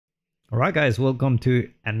All right, guys, welcome to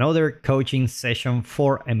another coaching session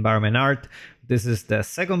for environment art. This is the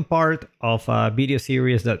second part of a video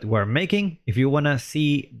series that we're making. If you want to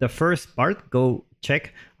see the first part, go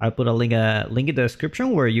check. I'll put a link in the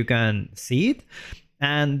description where you can see it.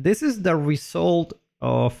 And this is the result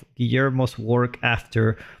of Guillermo's work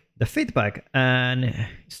after the feedback, and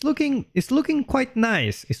it's looking quite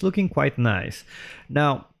nice. It's looking quite nice.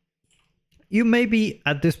 Now, you may be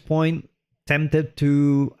at this point tempted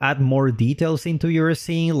to add more details into your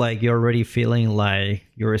scene, like you're already feeling like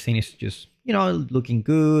your scene is just, looking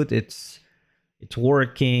good, it's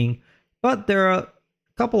working. But there are a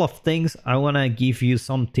couple of things I want to give you,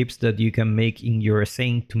 some tips that you can make in your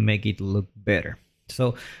scene to make it look better.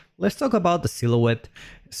 So let's talk about the silhouette.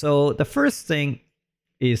 So the first thing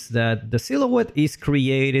is that the silhouette is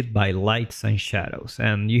created by lights and shadows,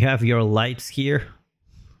 and you have your lights here.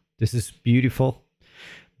 This is beautiful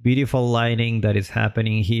lighting that is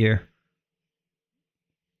happening here.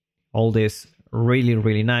 All this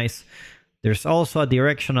really nice. There's also a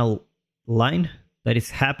directional line that is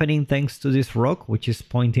happening thanks to this rock, which is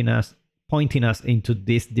pointing us into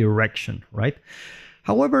this direction, right?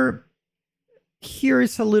 However, here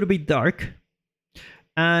is a little bit dark,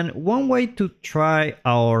 and one way to try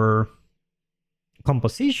our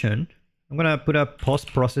composition, I'm gonna put a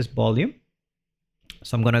post-process volume.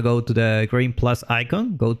 So I'm gonna go to the green plus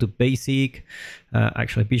icon, go to basic,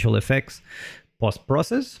 actually visual effects,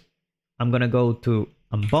 post-process. I'm gonna go to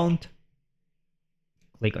unbound,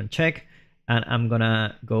 click on check, and I'm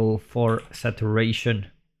gonna go for saturation.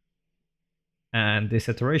 And this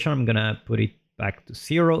saturation, I'm gonna put it back to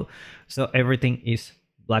 0. So everything is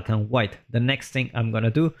black and white. The next thing I'm gonna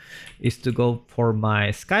do is to go for my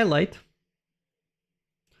skylight.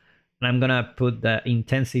 And I'm gonna put the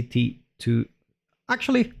intensity to,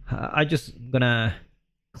 actually, I just gonna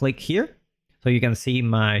click here. So you can see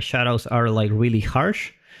my shadows are like really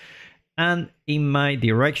harsh. And in my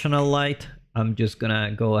directional light, I'm just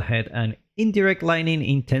gonna go ahead and indirect lighting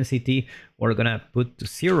intensity, we're gonna put to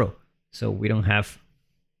 0. So we don't have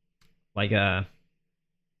like a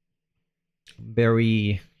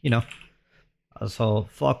very, also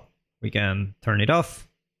fog. We can turn it off.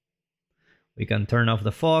 We can turn off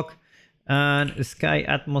the fog. And sky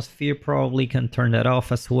atmosphere, probably can turn that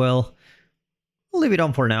off as well. I'll leave it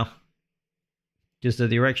on for now. Just the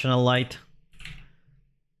directional light.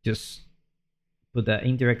 Just put the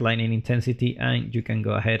indirect lighting intensity, and you can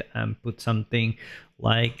go ahead and put something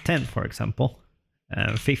like 10, for example,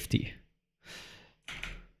 and 50.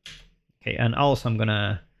 Okay, and also I'm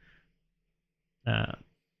gonna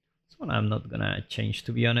this one I'm not gonna change,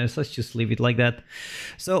 to be honest. Let's just leave it like that.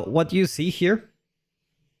 So what you see here,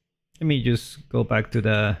 let me just go back to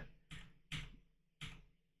the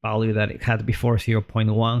value that it had before,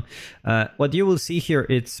 0.1. What you will see here,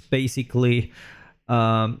 it's basically,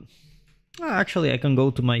 actually I can go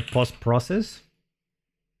to my post-process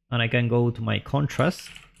and I can go to my contrast.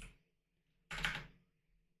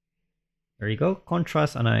 There you go,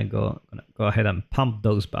 contrast, and I'm gonna go ahead and pump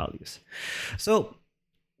those values. So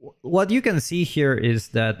what you can see here is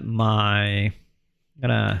that I'm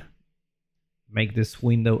gonna make this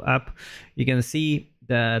window up. You can see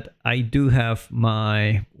that I do have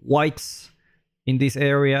my whites in this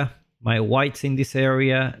area, my whites in this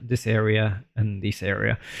area, and this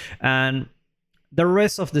area. And the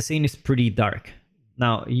rest of the scene is pretty dark.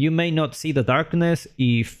 Now, you may not see the darkness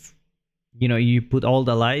if you put all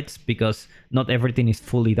the lights, because not everything is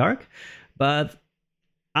fully dark, but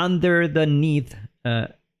underneath,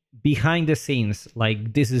 behind the scenes,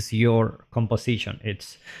 like this is your composition.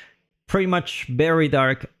 It's pretty much very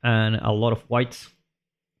dark and a lot of whites.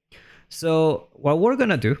 So what we're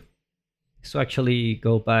gonna do is to actually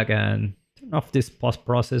go back and turn off this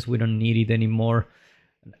post-process. We don't need it anymore.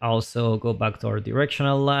 And also go back to our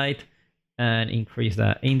directional light and increase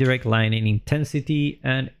the indirect lighting intensity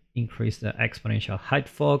and increase the exponential height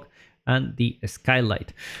fog and the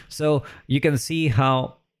skylight. So you can see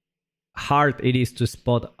how hard it is to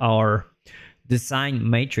spot our design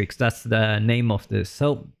matrix. That's the name of this.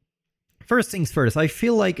 So first things first, I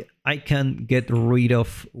feel like I can get rid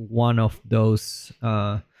of one of those.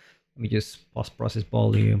 Let me just post-process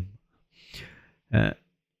volume.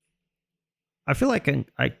 I feel like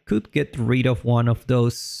I could get rid of one of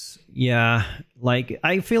those. Yeah, like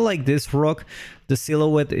I feel like this rock, the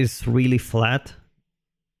silhouette is really flat,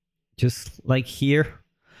 just like here.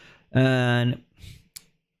 And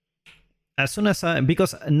as soon as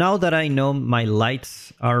because now that I know my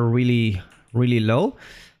lights are really low,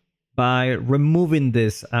 by removing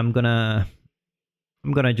this, I'm gonna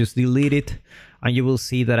just delete it, and you will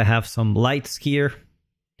see that I have some lights here.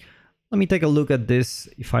 Let me take a look at this.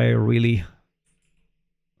 If I really,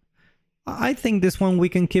 I think this one we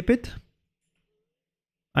can keep it.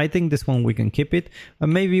 I think this one we can keep it,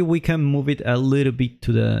 and maybe we can move it a little bit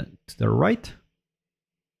to the right.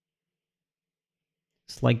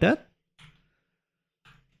 Just like that.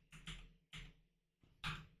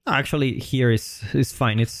 Actually, here is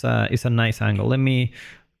fine. It's a nice angle. Let me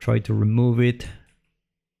try to remove it.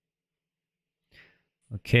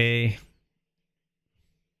 Okay.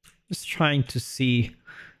 Just trying to see,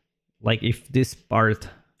 like, if this part.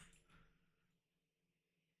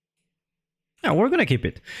 Yeah, we're gonna keep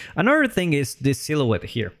it. Another thing is this silhouette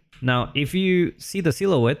here. Now, if you see the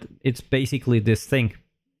silhouette, it's basically this thing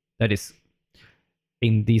that is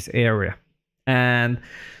in this area. And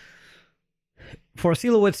for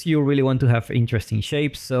silhouettes, you really want to have interesting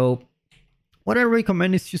shapes. So what I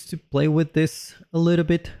recommend is just to play with this a little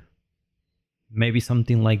bit. Maybe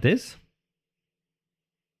something like this.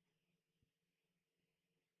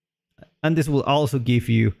 And this will also give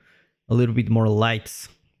you a little bit more lights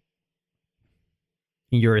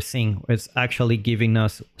in your scene. It's actually giving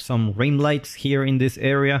us some rim lights here in this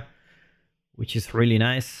area, which is really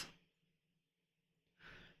nice.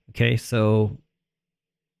 Okay, so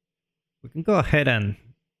we can go ahead and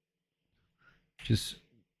just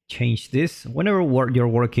change this. Whenever you're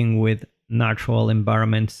working with natural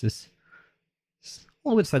environments, it's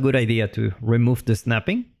always a good idea to remove the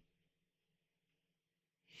snapping.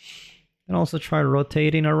 And also try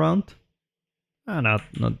rotating around. Not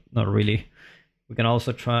really. We can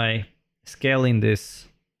also try scaling this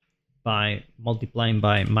by multiplying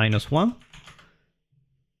by -1.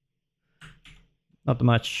 Not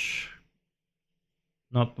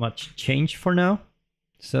much change for now.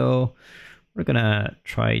 So we're gonna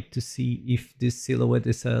try to see if this silhouette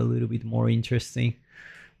is a little bit more interesting.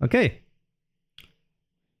 Okay.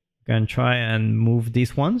 Can try and move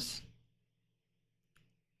these ones.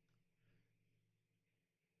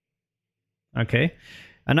 Okay.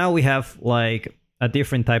 And now we have like a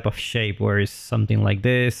different type of shape where it's something like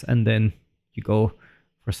this, and then you go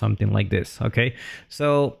for something like this. Okay.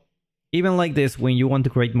 So even like this, when you want to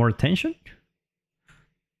create more tension,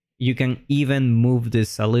 you can even move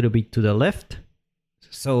this a little bit to the left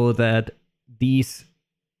so that these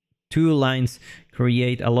two lines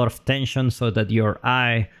create a lot of tension so that your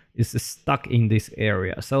eye is stuck in this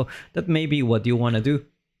area. So that may be what you want to do.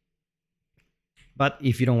 But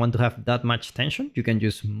if you don't want to have that much tension, you can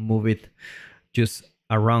just move it just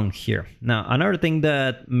around here. Now, another thing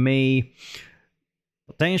that may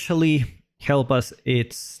potentially help us,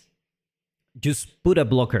 it's just put a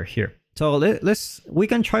blocker here. So we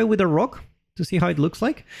can try with a rock to see how it looks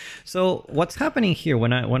like. So what's happening here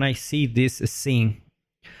when I see this scene,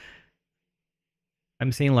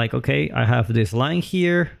 I'm saying like, okay, I have this line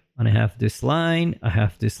here, and I have this line, I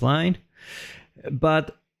have this line,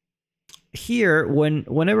 but here,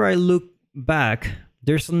 whenever I look back,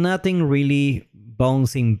 there's nothing really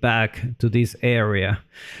bouncing back to this area.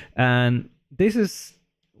 And this is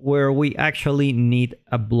where we actually need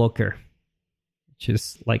a blocker, which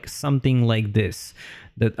is like something like this,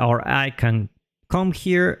 that our eye can come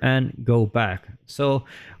here and go back. So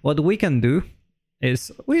what we can do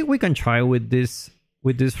is we can try with this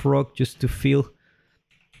rock just to feel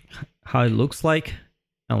how it looks like.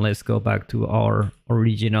 And let's go back to our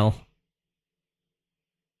original.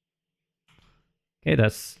 Okay,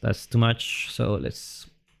 that's too much. So let's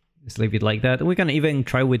leave it like that. We can even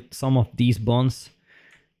try with some of these bonds,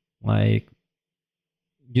 like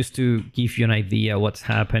just to give you an idea what's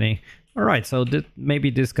happening. All right, so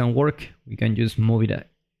maybe this can work. We can just move it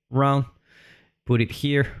around, put it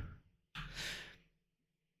here,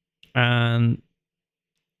 and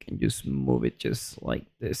can just move it just like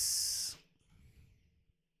this.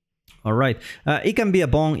 All right, it can be a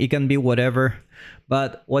bone, it can be whatever,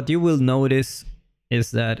 but what you will notice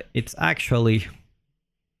is that it's actually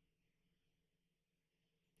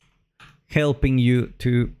helping you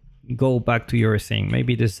to go back to your scene.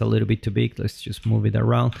 Maybe this is a little bit too big. Let's just move it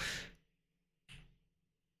around.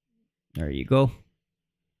 There you go.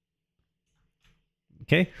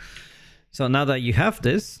 Okay. So now that you have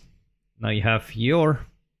this, now you have your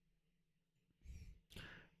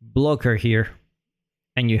blocker here,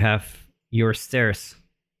 and you have your stairs.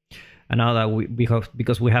 And now that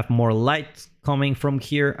because we have more light coming from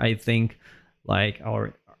here, I think like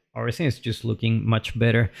our scene is just looking much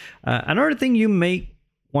better. Another thing you may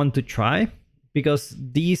want to try, because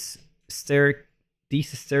these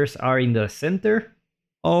stairs are in the center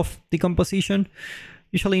of the composition.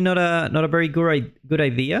 Usually not a very good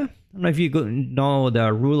idea. I don't know if you know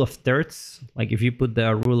the rule of thirds. Like if you put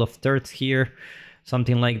the rule of thirds here,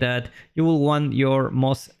 something like that, you will want your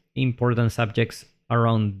most important subjects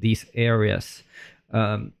around these areas.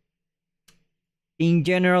 In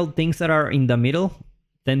general, things that are in the middle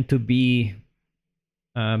tend to be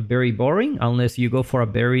very boring unless you go for a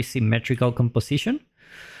very symmetrical composition.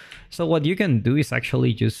 So what you can do is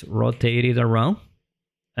actually just rotate it around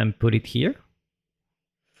and put it here.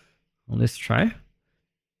 Let's try.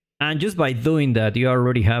 And just by doing that, you're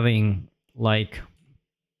already having like,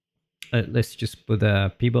 let's just put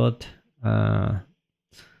a pivot. Let's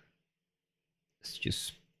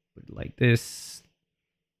just put it like this.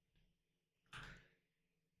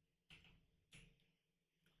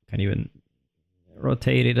 Can even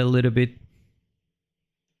rotate it a little bit.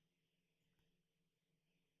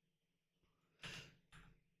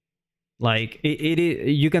 Like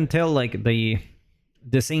you can tell like the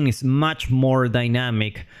scene is much more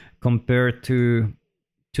dynamic compared to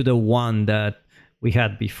the one that we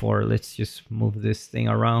had before. Let's just move this thing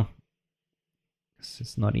around.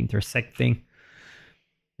 It's not intersecting.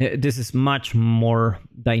 This is much more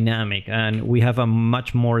dynamic, and we have a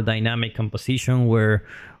much more dynamic composition where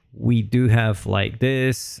we do have like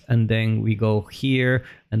this, and then we go here,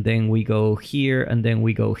 and then we go here, and then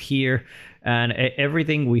we go here, and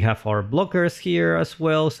everything. We have our blockers here as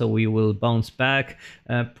well, so we will bounce back.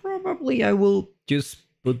 Probably I will just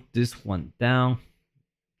put this one down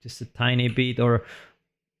just a tiny bit, or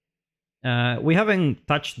we haven't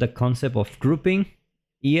touched the concept of grouping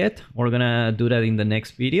yet. We're gonna do that in the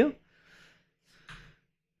next video.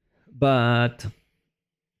 But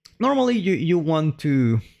normally you want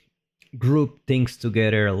to group things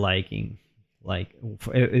together, like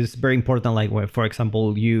it's very important, like when, for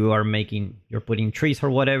example, you're putting trees or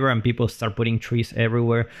whatever, and people start putting trees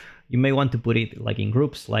everywhere. You may want to put it like in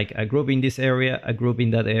groups, like a group in this area, a group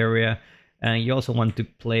in that area, and you also want to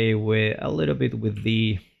play with a little bit with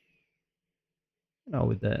the, you know,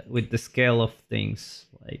 with the scale of things,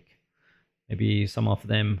 like maybe some of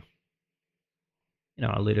them, you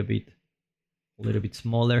know, a little bit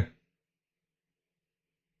smaller,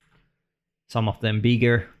 some of them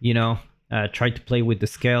bigger, you know. Try to play with the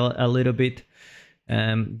scale a little bit.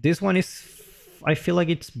 This one is, I feel like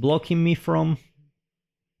it's blocking me from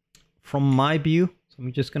my view, so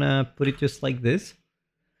I'm just gonna put it just like this.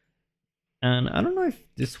 And I don't know if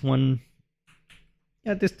this one,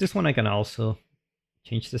 yeah, this one I can also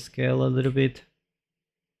change the scale a little bit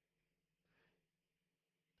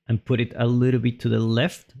and put it a little bit to the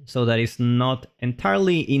left, so that it's not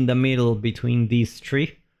entirely in the middle between these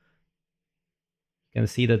three. You can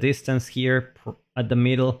see the distance here at the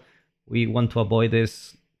middle. We want to avoid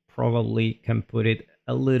this. Probably can put it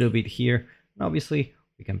a little bit here. And obviously,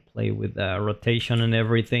 we can play with the rotation and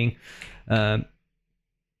everything. You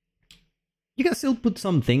can still put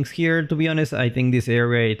some things here, to be honest. I think this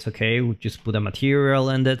area, it's okay. We just put a material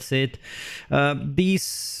and that's it.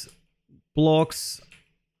 These blocks,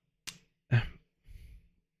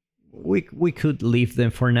 we could leave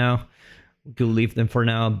them for now.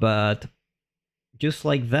 But just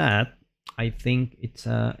like that, I think it's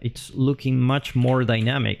looking much more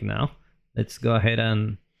dynamic now. Let's go ahead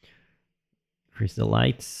and increase the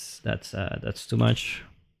lights. That's too much.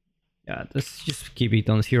 Yeah, let's just keep it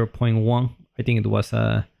on 0.1. I think it was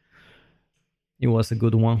a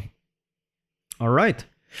good one. All right.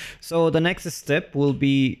 So the next step will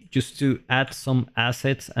be just to add some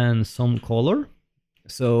assets and some color.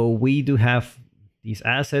 So we do have these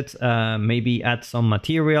assets. Maybe add some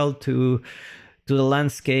material to the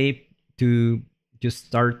landscape to just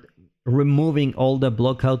start removing all the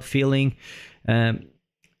blockout feeling.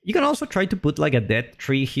 You can also try to put like a dead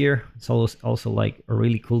tree here. It's also like a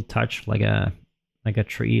really cool touch, like a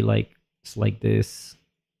tree, like it's like this.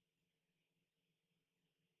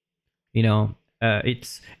 You know,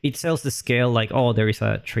 it sells the scale, like, oh, there is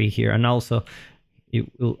a tree here, and also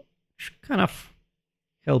it will kind of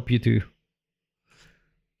help you to,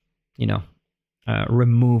 you know,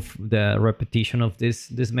 remove the repetition of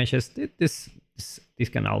this meshes. This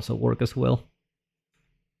can also work as well.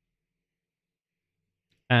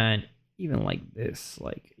 And even like this,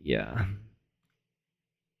 like, yeah.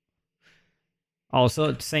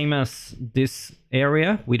 Also, same as this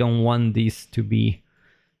area, we don't want this to be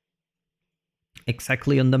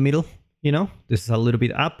exactly on the middle, you know. This is a little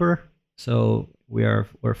bit upper, so we're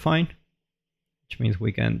fine, which means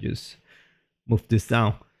we can just move this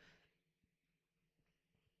down.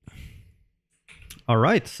 All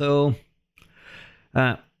right, so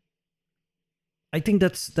I think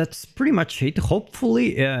that's pretty much it.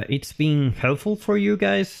 Hopefully it's been helpful for you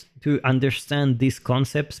guys to understand these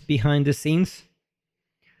concepts behind the scenes.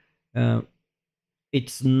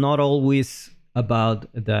 It's not always about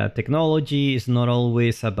the technology. It's not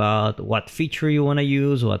always about what feature you want to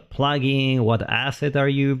use, what plugin, what asset are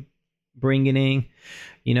you bringing in.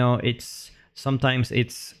 You know, it's sometimes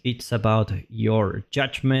it's about your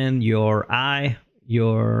judgment, your eye,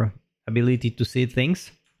 your ability to see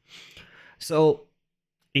things. So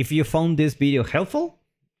if you found this video helpful,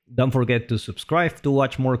 don't forget to subscribe to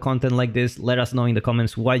watch more content like this. Let us know in the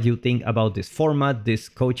comments what you think about this format, this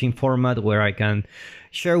coaching format, where I can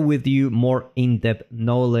share with you more in-depth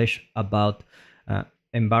knowledge about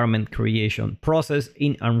environment creation process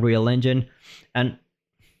in Unreal Engine. And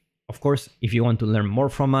of course, if you want to learn more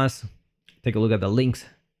from us, take a look at the links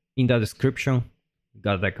in the description. We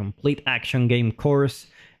got the complete action game course.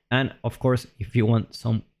 And of course, if you want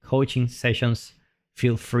some coaching sessions,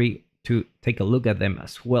 feel free to take a look at them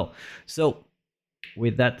as well. So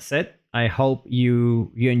with that said, I hope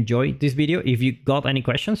you enjoyed this video. If you got any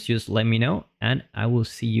questions, just let me know and I will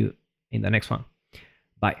see you in the next one.